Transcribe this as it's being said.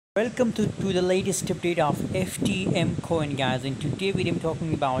Welcome to the latest update of FTM coin, guys. In today's video I'm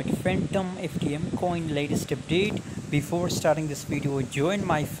talking about Fantom FTM coin latest update. Before starting this video, join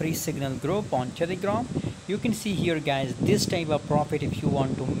my free signal group on Telegram. You can see here, guys, this type of profit if you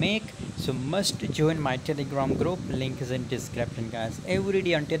want to make, so must join my Telegram group. Link is in description, guys. Every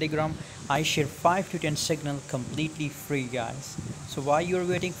day on Telegram I share 5 to 10 signal completely free, guys. So why you're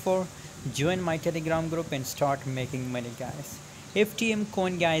waiting for? Join my Telegram group and start making money, guys. FTM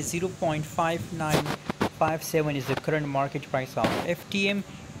coin, guys, 0.5957 is the current market price of FTM.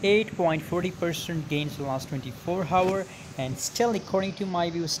 8.40% gains the last 24 hours, and still, according to my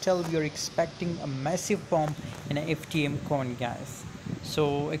view, still we are expecting a massive pump in a FTM coin, guys.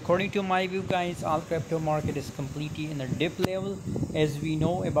 So according to my view, guys, all crypto market is completely in a dip level. As we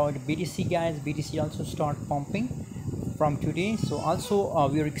know about BTC, guys, BTC also start pumping from today, so also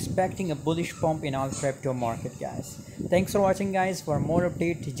we are expecting a bullish pump in all crypto market, guys. Thanks for watching, guys. For more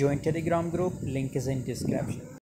update, join Telegram group. Link is in description.